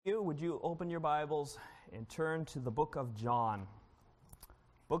would you open your Bibles and turn to the book of John?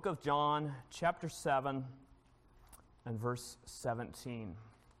 Book of John, chapter 7 and verse 17.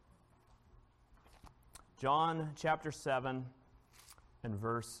 John, chapter 7 and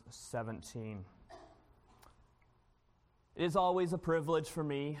verse 17. It is always a privilege for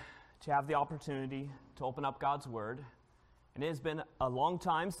me to have the opportunity to open up God's Word. And it has been a long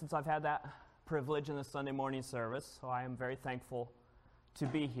time since I've had that privilege in the Sunday morning service, so I am very thankful to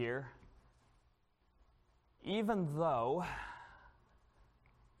be here. Even though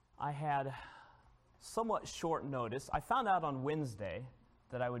I had somewhat short notice, I found out on Wednesday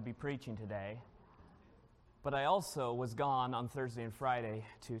that I would be preaching today, but I also was gone on Thursday and Friday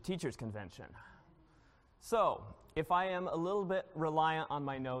to Teachers Convention. So, if I am a little bit reliant on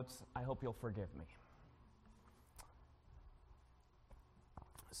my notes, I hope you'll forgive me.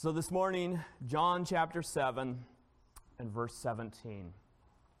 So this morning, John chapter 7 and verse 17.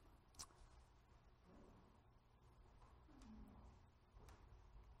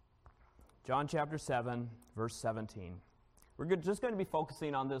 John chapter 7, verse 17. We're just going to be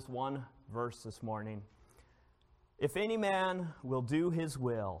focusing on this one verse this morning. If any man will do his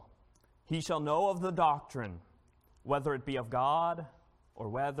will, he shall know of the doctrine, whether it be of God or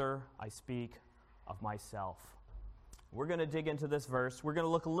whether I speak of myself. We're going to dig into this verse. We're going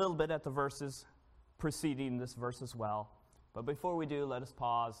to look a little bit at the verses preceding this verse as well. But before we do, let us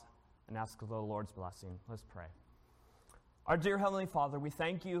pause and ask the Lord's blessing. Let's pray. Our dear Heavenly Father, we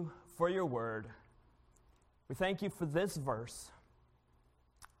thank you for your word. We thank you for this verse.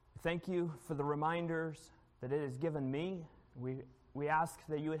 We thank you for the reminders that it has given me. We ask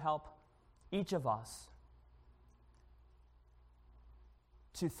that you would help each of us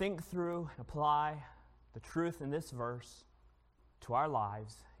to think through and apply the truth in this verse to our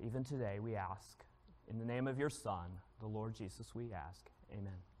lives, even today, we ask. In the name of your Son, the Lord Jesus, we ask.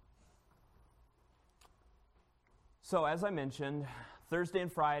 Amen. So, as I mentioned, Thursday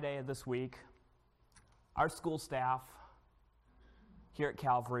and Friday of this week, our school staff here at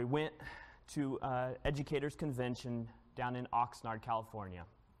Calvary went to Educators Convention down in Oxnard, California.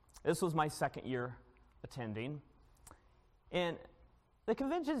 This was my second year attending. And the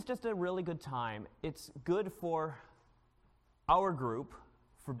convention is just a really good time. It's good for our group,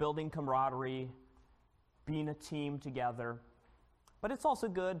 for building camaraderie, being a team together. But it's also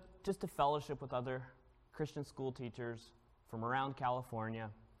good just to fellowship with other Christian school teachers from around California.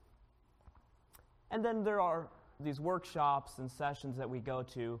 And then there are these workshops and sessions that we go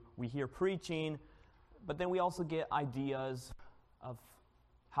to. We hear preaching, but then we also get ideas of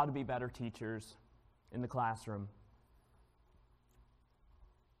how to be better teachers in the classroom.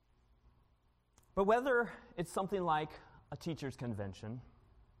 But whether it's something like a teacher's convention,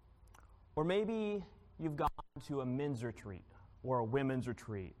 or maybe you've gone to a men's retreat, or a women's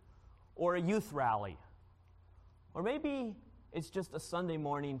retreat, or a youth rally, or maybe it's just a Sunday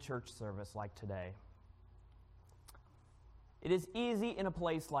morning church service like today. It is easy in a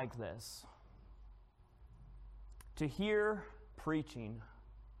place like this to hear preaching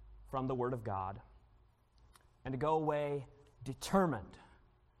from the Word of God and to go away determined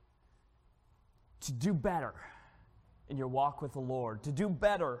to do better in your walk with the Lord, to do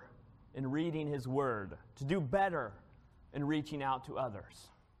better in reading His Word, to do better in reaching out to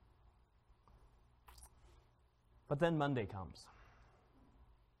others. But then Monday comes,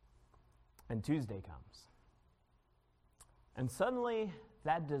 and Tuesday comes, and suddenly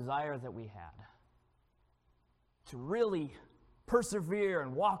that desire that we had to really persevere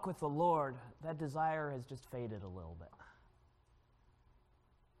and walk with the Lord, that desire has just faded a little bit.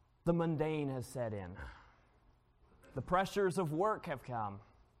 The mundane has set in. The pressures of work have come.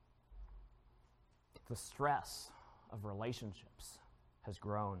 The stress of relationships has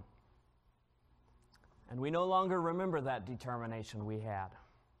grown. And we no longer remember that determination we had.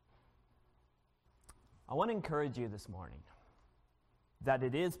 I want to encourage you this morning that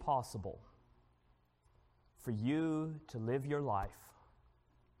it is possible for you to live your life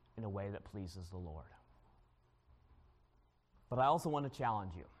in a way that pleases the Lord. But I also want to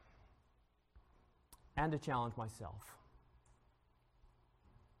challenge you, and to challenge myself,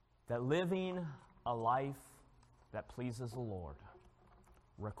 that living a life that pleases the Lord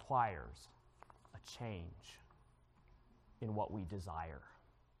requires a change in what we desire.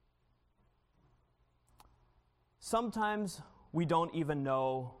 Sometimes we don't even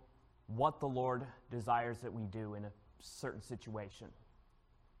know what the Lord desires that we do in a certain situation.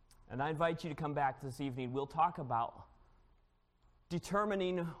 And I invite you to come back this evening. We'll talk about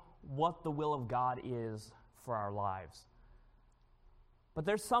determining what the will of God is for our lives. But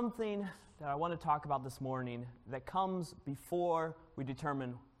there's something that I want to talk about this morning that comes before we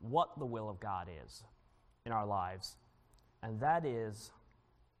determine what the will of God is in our lives. And that is,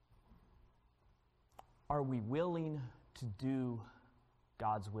 are we willing to do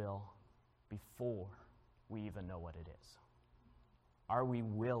God's will before we even know what it is? Are we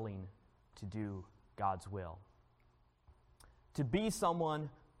willing to do God's will? To be someone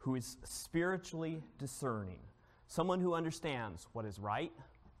who is spiritually discerning, someone who understands what is right,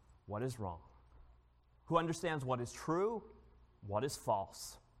 what is wrong, who understands what is true, what is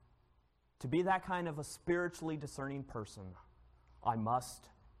false. To be that kind of a spiritually discerning person, I must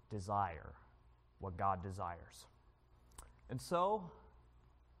desire what God desires. And so,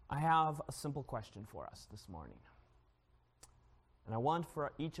 I have a simple question for us this morning. And I want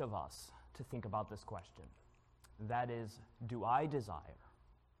for each of us to think about this question. That is, do I desire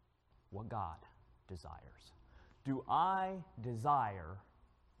what God desires? Do I desire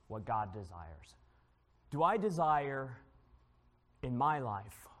what God desires? Do I desire in my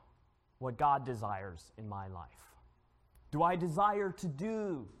life what God desires in my life? Do I desire to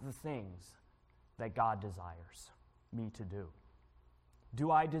do the things that God desires me to do?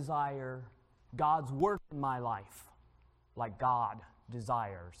 Do I desire God's work in my life like God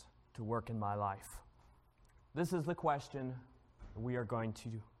desires to work in my life? This is the question we are going to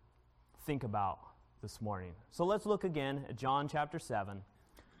think about this morning. So let's look again at John chapter 7,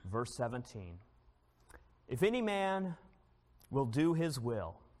 verse 17. If any man will do his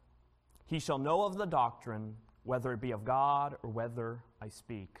will, he shall know of the doctrine, whether it be of God or whether I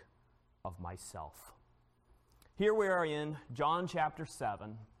speak of myself. Here we are in John chapter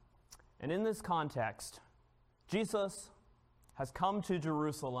 7, and in this context, Jesus has come to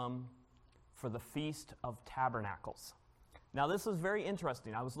Jerusalem for the Feast of Tabernacles. Now, this is very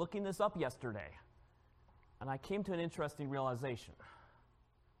interesting. I was looking this up yesterday, and I came to an interesting realization.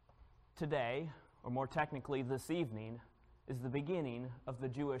 Today, or more technically this evening, is the beginning of the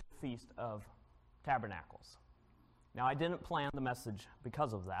Jewish Feast of Tabernacles. Now, I didn't plan the message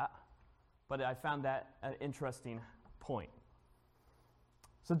because of that, but I found that an interesting point.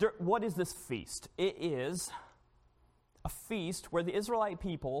 So, what is this feast? It is a feast where the Israelite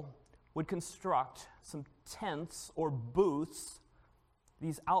people would construct some tents or booths,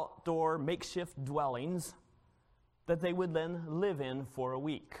 these outdoor makeshift dwellings that they would then live in for a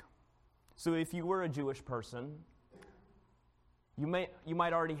week. So if you were a Jewish person, you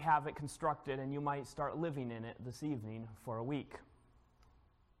might already have it constructed and you might start living in it this evening for a week.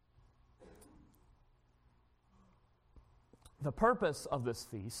 The purpose of this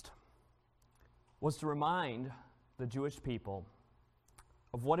feast was to remind the Jewish people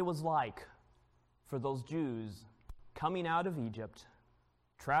of what it was like for those Jews coming out of Egypt,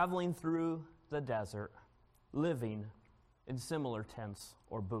 traveling through the desert, living in similar tents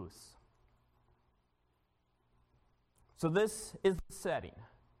or booths. So this is the setting.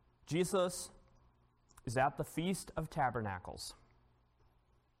 Jesus is at the Feast of Tabernacles.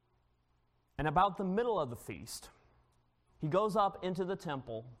 And about the middle of the feast, he goes up into the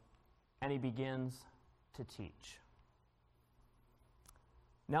temple and he begins to teach.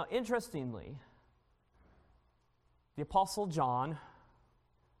 Now, interestingly, the Apostle John,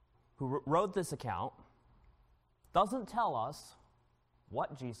 who wrote this account, doesn't tell us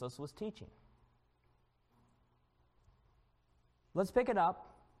what Jesus was teaching. Let's pick it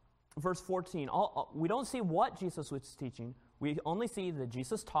up, verse 14. We don't see what Jesus was teaching. We only see that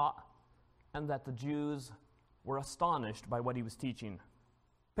Jesus taught and that the Jews were astonished by what he was teaching.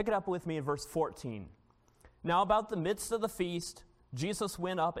 Pick it up with me in verse 14. Now, about the midst of the feast, Jesus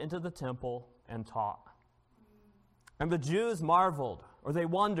went up into the temple and taught. And the Jews marveled, or they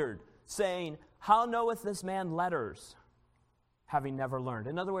wondered, saying, How knoweth this man letters, having never learned?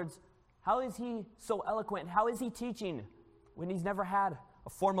 In other words, how is he so eloquent? How is he teaching when he's never had a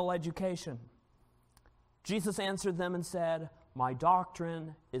formal education? Jesus answered them and said, My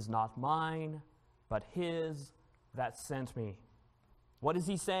doctrine is not mine, but his that sent me. What is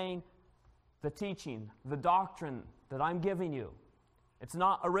he saying? The teaching, the doctrine that I'm giving you, it's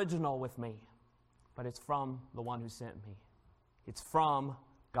not original with me, but it's from the one who sent me. It's from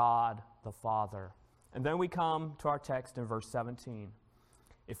God the Father. And then we come to our text in verse 17.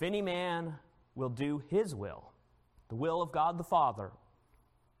 If any man will do his will, the will of God the Father,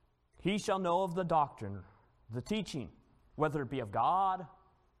 he shall know of the doctrine, the teaching, whether it be of God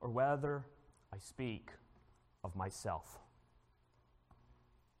or whether I speak of myself.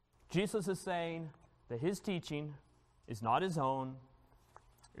 Jesus is saying that his teaching is not his own.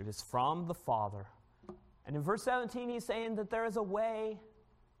 It is from the Father. And in verse 17, he's saying that there is a way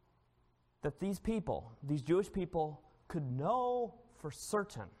that these people, these Jewish people, could know for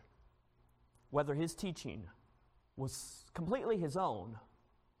certain whether his teaching was completely his own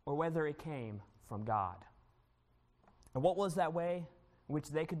or whether it came from God. And what was that way in which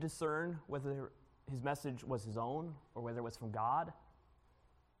they could discern whether his message was his own or whether it was from God?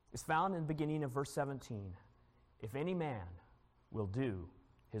 It's found in the beginning of verse 17. If any man will do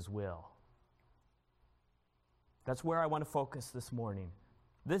his will. That's where I want to focus this morning.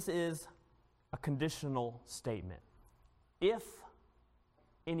 This is a conditional statement. If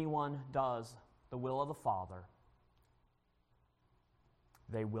anyone does the will of the Father,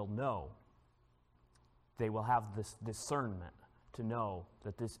 they will know. They will have this discernment to know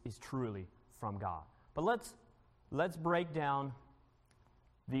that this is truly from God. But let's break down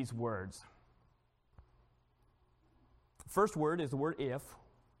these words. First word is the word if,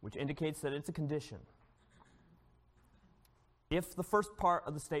 which indicates that it's a condition. If the first part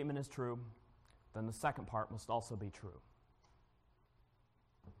of the statement is true, then the second part must also be true.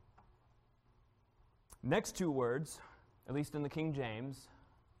 Next two words, at least in the King James,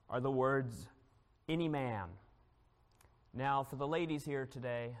 are the words any man. Now, for the ladies here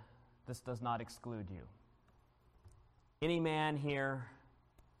today, this does not exclude you. Any man here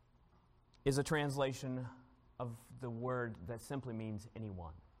is a translation of the word that simply means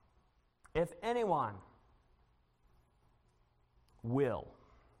anyone. If anyone will.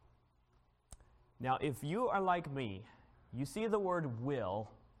 Now, if you are like me, you see the word will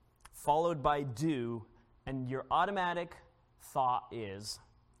followed by do, and your automatic thought is,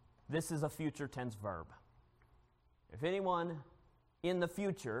 this is a future tense verb. If anyone in the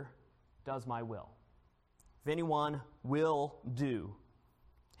future does my will. If anyone will do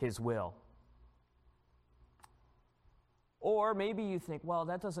his will. Or maybe you think, well,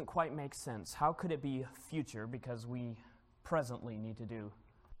 that doesn't quite make sense. How could it be future? Because we presently need to do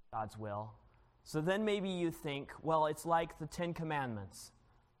God's will. So then maybe you think, well, it's like the 10 Commandments.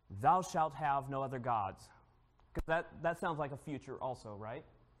 Thou shalt have no other gods. Because that sounds like a future also, right?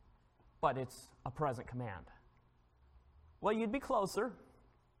 But it's a present command. Well, you'd be closer,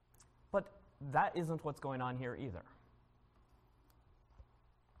 but that isn't what's going on here either.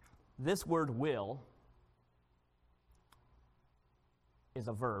 This word will is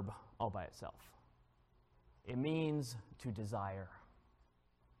a verb all by itself. It means to desire.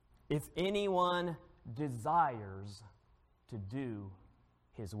 If anyone desires to do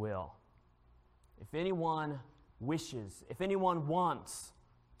his will. If anyone wishes, if anyone wants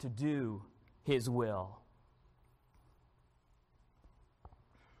to do his will.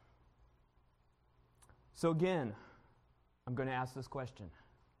 So again, I'm going to ask this question.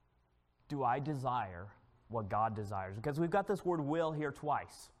 Do I desire what God desires? Because we've got this word will here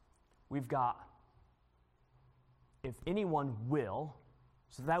twice. We've got if anyone will,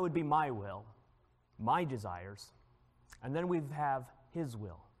 so that would be my will, my desires. And then we have his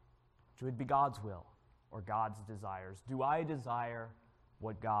will, which would be God's will or God's desires. Do I desire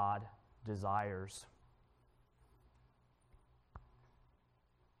what God desires?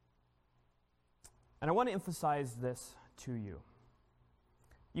 And I want to emphasize this to you.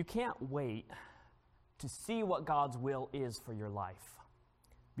 You can't wait to see what God's will is for your life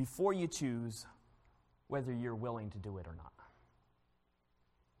before you choose whether you're willing to do it or not.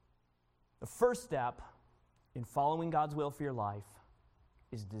 The first step in following God's will for your life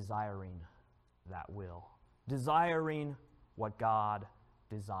is desiring that will. Desiring what God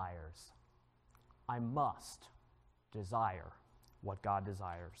desires. I must desire what God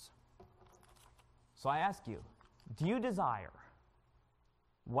desires. So I ask you, do you desire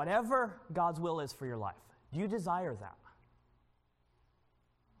whatever God's will is for your life? Do you desire that?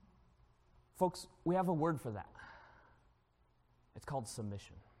 Folks, we have a word for that. It's called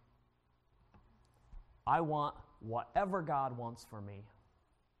submission. I want whatever God wants for me,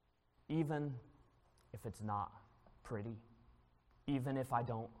 even if it's not pretty, even if I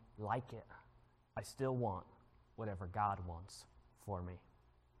don't like it. I still want whatever God wants for me.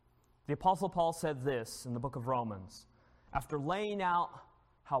 The Apostle Paul said this in the book of Romans. After laying out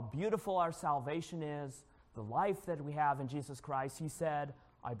how beautiful our salvation is, the life that we have in Jesus Christ, he said,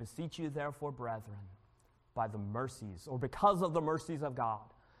 I beseech you therefore, brethren, by the mercies, or because of the mercies of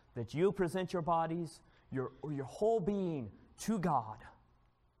God, that you present your bodies, your whole being to God,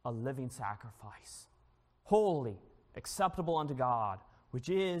 a living sacrifice, holy, acceptable unto God, which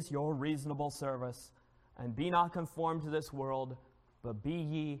is your reasonable service. And be not conformed to this world, but be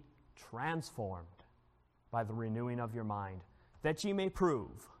ye transformed by the renewing of your mind, that ye may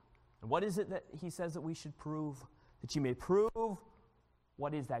prove. And what is it that he says that we should prove? That ye may prove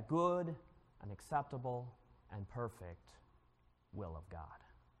what is that good and acceptable and perfect will of God.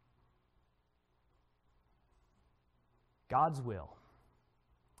 God's will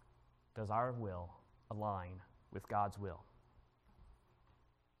does our will align with God's will?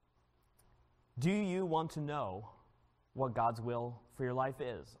 Do you want to know what God's will for your life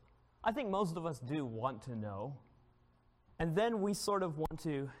is? I think most of us do want to know. And then we sort of want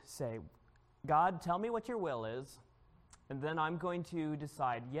to say, God, tell me what your will is. And then I'm going to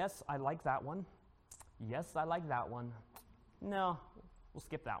decide, yes, I like that one. Yes, I like that one. No, we'll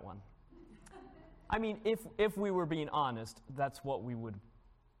skip that one. I mean, if we were being honest, that's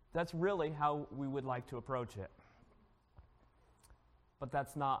really how we would like to approach it. But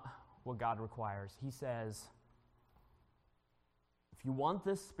that's not what God requires. He says, if you want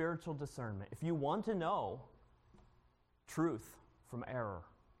this spiritual discernment, if you want to know truth from error,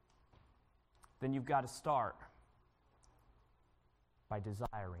 then you've got to start by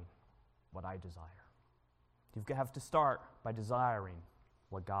desiring what I desire. You have to start by desiring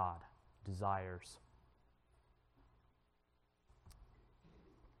what God desires.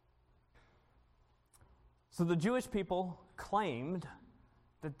 So the Jewish people claimed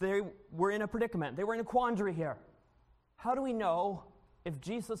that they were in a predicament. They were in a quandary here. How do we know if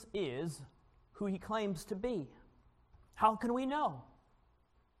Jesus is who he claims to be? How can we know?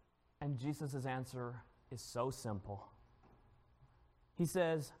 And Jesus' answer is so simple. He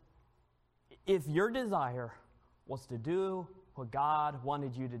says, if your desire was to do what God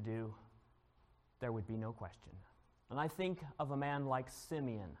wanted you to do, there would be no question. And I think of a man like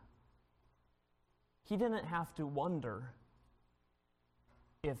Simeon. He didn't have to wonder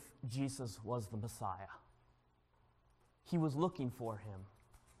if Jesus was the Messiah. He was looking for him.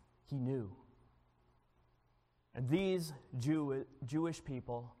 He knew. And these Jewish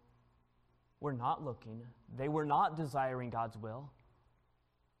people were not looking. They were not desiring God's will.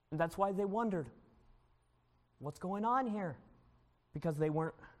 And that's why they wondered, what's going on here? Because they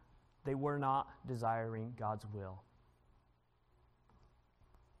were not desiring God's will.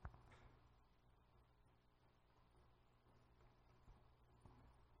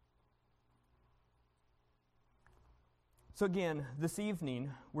 So again, this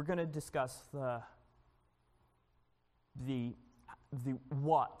evening, we're going to discuss the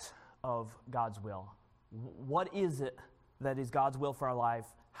what of God's will. What is it that is God's will for our life?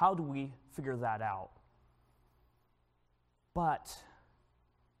 How do we figure that out? But,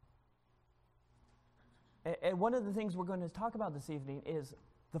 and one of the things we're going to talk about this evening is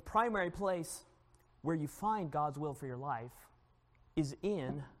the primary place where you find God's will for your life is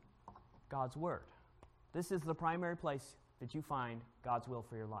in God's Word. This is the primary place that you find God's will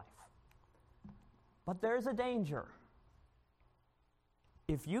for your life. But there's a danger.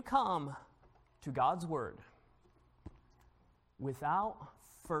 If you come to God's Word without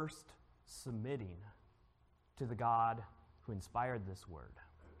first submitting to the God who inspired this Word,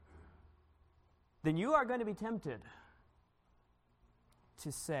 then you are going to be tempted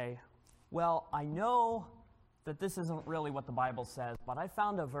to say, well, I know that this isn't really what the Bible says, but I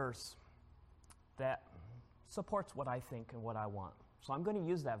found a verse that supports what I think and what I want. So I'm going to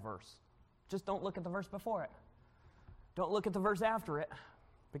use that verse. Just don't look at the verse before it. Don't look at the verse after it,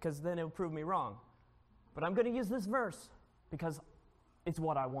 because then it'll prove me wrong. But I'm going to use this verse because it's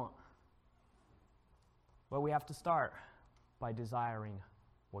what I want. Well, we have to start by desiring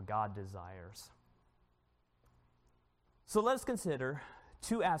what God desires. So let's consider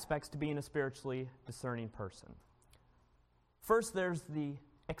two aspects to being a spiritually discerning person. First, there's the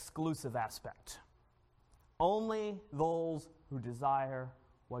exclusive aspect. Only those who desire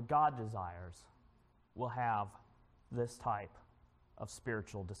what God desires will have this type of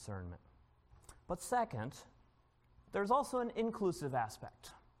spiritual discernment. But second, there's also an inclusive aspect.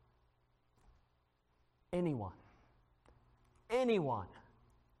 Anyone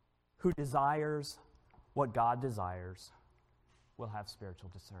who desires what God desires will have spiritual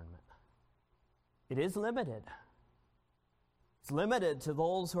discernment. It is limited. It's limited to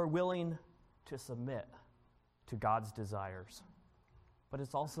those who are willing to submit to God's desires. But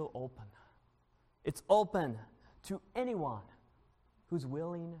it's also open. It's open to anyone who's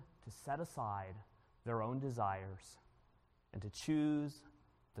willing to set aside their own desires and to choose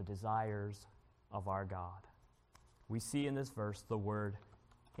the desires of our God. We see in this verse the word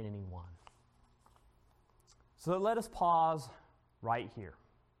anyone. So let us pause right here.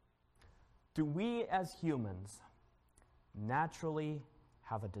 Do we as humans naturally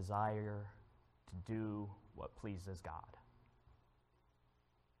have a desire to do what pleases God?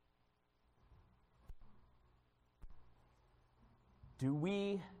 Do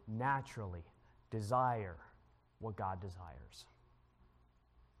we naturally desire what God desires?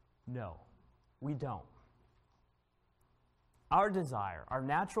 No, we don't. Our desire, our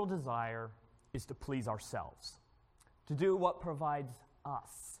natural desire, is to please ourselves, to do what provides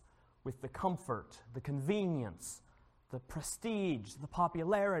us with the comfort, the convenience, the prestige, the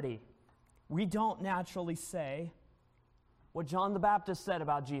popularity, we don't naturally say what John the Baptist said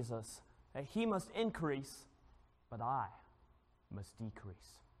about Jesus, that he must increase, but I must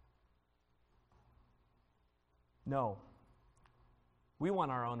decrease. No, we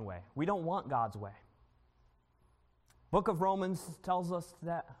want our own way. We don't want God's way. Book of Romans tells us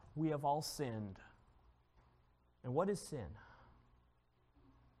that we have all sinned. And what is sin?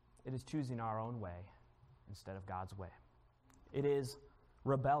 It is choosing our own way instead of God's way. It is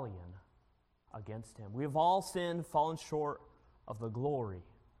rebellion against Him. We have all sinned, fallen short of the glory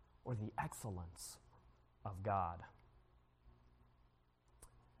or the excellence of God.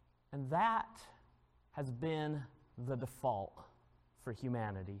 And that has been the default for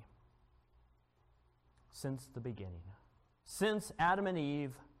humanity since the beginning. Since Adam and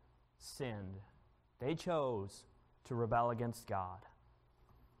Eve sinned, they chose to rebel against God.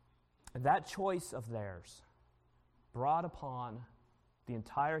 And that choice of theirs brought upon the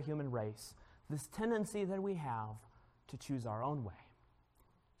entire human race this tendency that we have to choose our own way,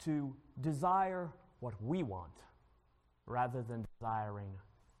 to desire what we want rather than desiring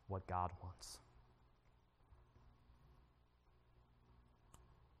what God wants.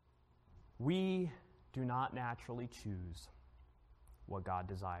 We do not naturally choose what God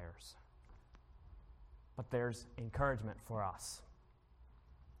desires. But there's encouragement for us.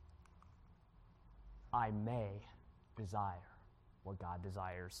 I may desire what God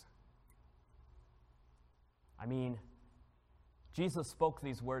desires. I mean, Jesus spoke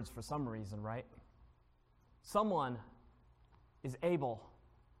these words for some reason, right? Someone is able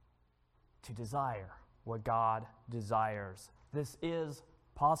to desire what God desires. This is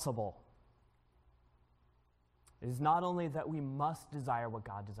possible. It is not only that we must desire what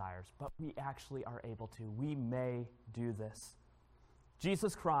God desires, but we actually are able to. We may do this.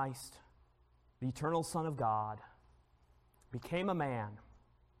 Jesus Christ, the eternal Son of God, became a man,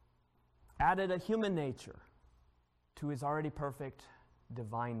 added a human nature to his already perfect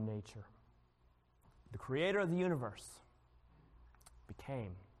divine nature. The creator of the universe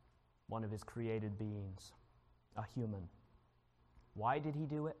became one of his created beings, a human. Why did he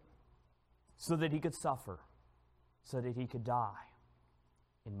do it? So that he could suffer, so that he could die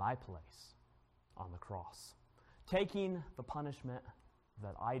in my place on the cross, taking the punishment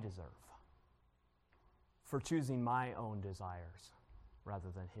that I deserve for choosing my own desires rather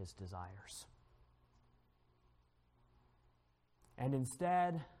than his desires. And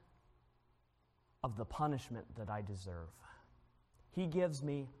instead of the punishment that I deserve, he gives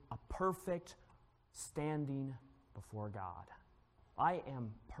me a perfect standing before God. I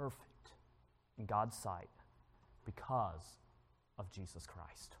am perfect in God's sight because of Jesus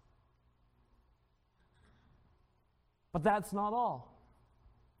Christ. But that's not all.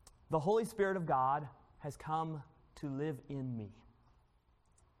 The Holy Spirit of God has come to live in me.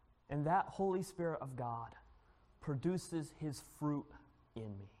 And that Holy Spirit of God produces his fruit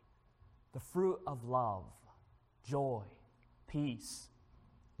in me. The fruit of love, joy, peace,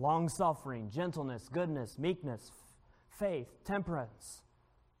 long-suffering, gentleness, goodness, meekness, faith, temperance.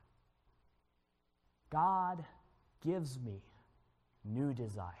 God gives me new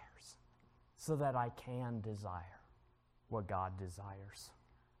desires so that I can desire what God desires.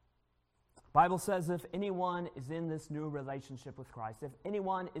 The Bible says if anyone is in this new relationship with Christ, if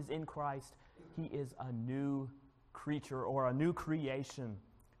anyone is in Christ, he is a new creature or a new creation.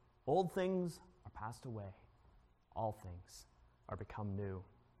 Old things are passed away. All things are become new.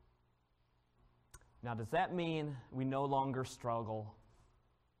 Now, does that mean we no longer struggle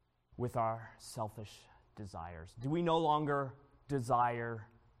with our selfish desires? Do we no longer desire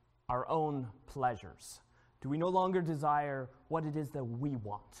our own pleasures? Do we no longer desire what it is that we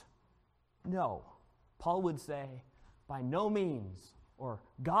want? No. Paul would say, by no means, or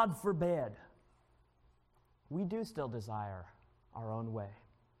God forbid. We do still desire our own way,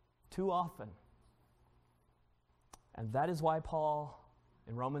 too often. And that is why Paul,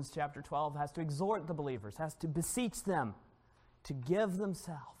 in Romans chapter 12, has to exhort the believers, has to beseech them to give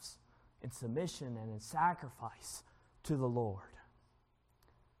themselves in submission and in sacrifice to the Lord.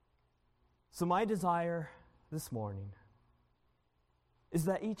 So my desire this morning is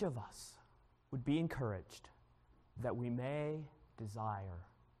that each of us would be encouraged that we may desire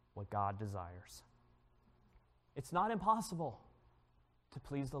what God desires. It's not impossible to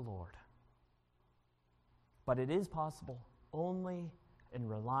please the Lord, but it is possible only in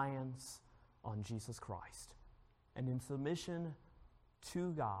reliance on Jesus Christ and in submission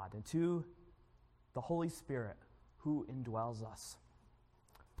to God and to the Holy Spirit who indwells us.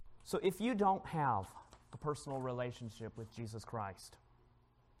 So if you don't have a personal relationship with Jesus Christ,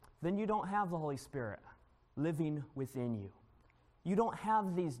 then you don't have the Holy Spirit living within you. You don't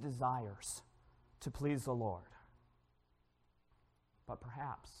have these desires to please the Lord. But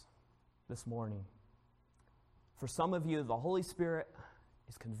perhaps this morning, for some of you, the Holy Spirit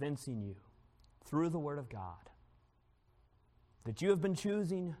is convincing you through the Word of God that you have been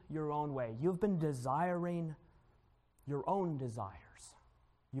choosing your own way. You've been desiring your own desires.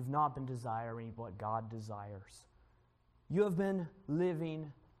 You've not been desiring what God desires. You have been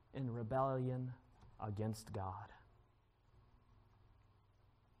living in rebellion against God.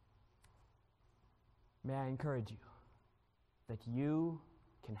 May I encourage you that you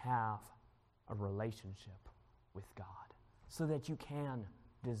can have a relationship with God so that you can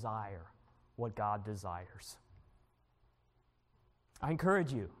desire what God desires. I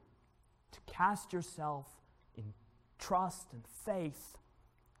encourage you to cast yourself in trust and faith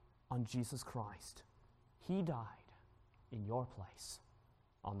on Jesus Christ. He died in your place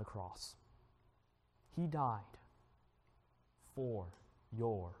on the cross. He died for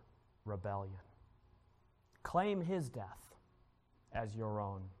your rebellion. Claim his death as your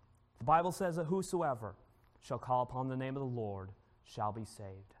own. The Bible says that whosoever shall call upon the name of the Lord shall be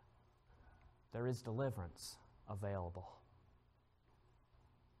saved. There is deliverance available.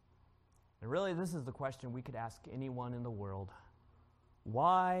 And really, this is the question we could ask anyone in the world.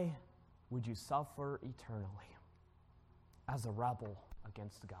 Why would you suffer eternally as a rebel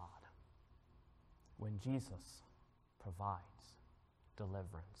against God when Jesus provides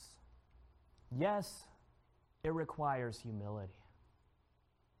deliverance? Yes, it requires humility.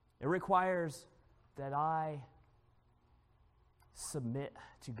 It requires that I submit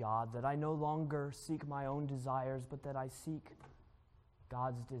to God, that I no longer seek my own desires, but that I seek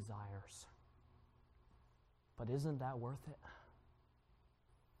God's desires. But isn't that worth it?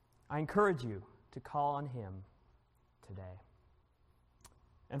 I encourage you to call on him today.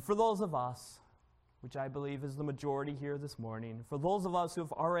 And for those of us, which I believe is the majority here this morning, for those of us who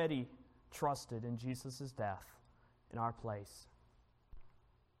have already trusted in Jesus' death in our place,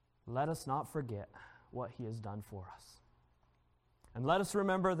 let us not forget what he has done for us. And let us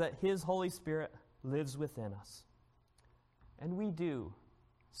remember that his Holy Spirit lives within us. And we do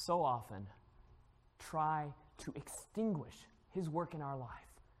so often try to extinguish his work in our life.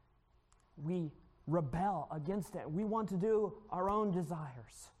 We rebel against it. We want to do our own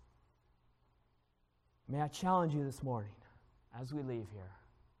desires. May I challenge you this morning as we leave here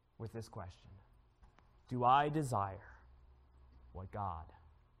with this question. Do I desire what God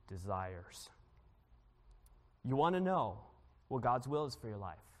desires? You want to know what God's will is for your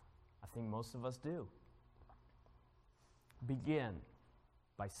life? I think most of us do. Begin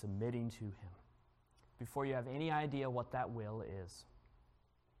by submitting to him before you have any idea what that will is.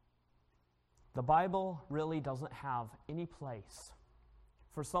 The Bible really doesn't have any place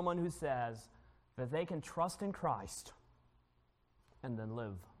for someone who says that they can trust in Christ and then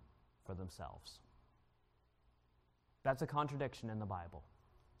live for themselves. That's a contradiction in the Bible.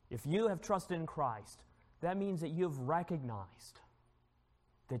 If you have trusted in Christ, that means that you have recognized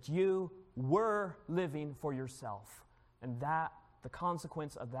that you were living for yourself, and that the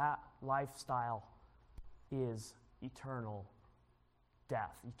consequence of that lifestyle is eternal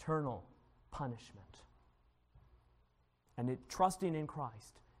death, eternal punishment. And trusting in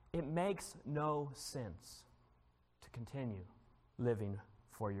Christ, it makes no sense to continue living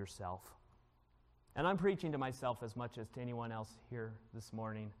for yourself. And I'm preaching to myself as much as to anyone else here this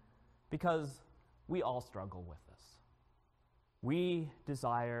morning, because we all struggle with this. We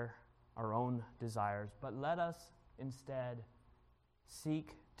desire our own desires, but let us instead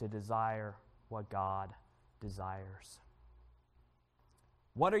seek to desire what God desires.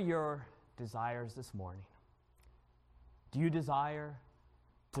 What are your desires this morning? Do you desire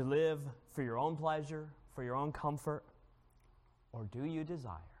to live for your own pleasure, for your own comfort? Or do you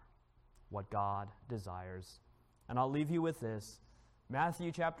desire what God desires? And I'll leave you with this.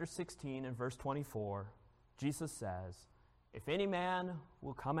 Matthew chapter 16 and verse 24, Jesus says, "If any man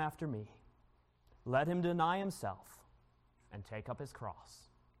will come after me, let him deny himself and take up his cross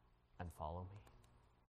and follow me."